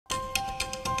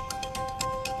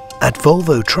At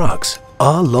Volvo Trucks,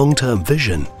 our long-term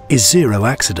vision is zero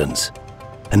accidents,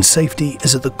 and safety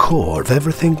is at the core of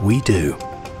everything we do.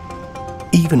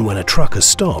 Even when a truck has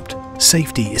stopped,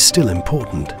 safety is still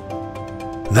important.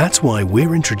 That's why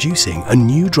we're introducing a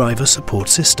new driver support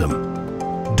system,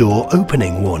 Door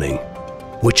Opening Warning,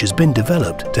 which has been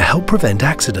developed to help prevent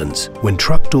accidents when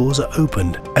truck doors are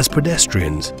opened as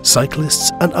pedestrians,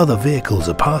 cyclists and other vehicles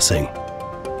are passing.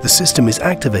 The system is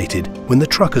activated when the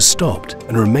truck has stopped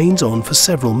and remains on for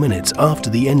several minutes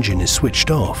after the engine is switched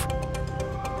off.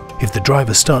 If the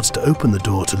driver starts to open the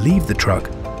door to leave the truck,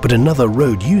 but another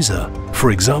road user, for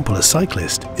example a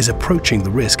cyclist, is approaching the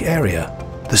risk area,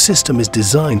 the system is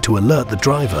designed to alert the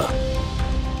driver.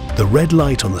 The red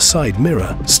light on the side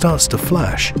mirror starts to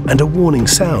flash and a warning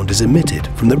sound is emitted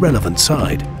from the relevant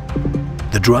side.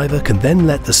 The driver can then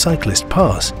let the cyclist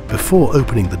pass before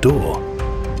opening the door.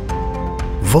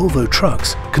 Volvo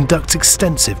Trucks conducts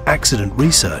extensive accident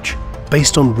research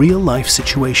based on real-life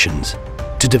situations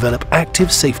to develop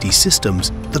active safety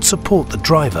systems that support the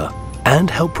driver and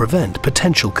help prevent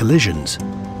potential collisions.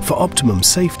 For optimum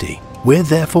safety, we're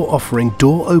therefore offering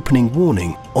door opening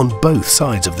warning on both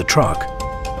sides of the truck.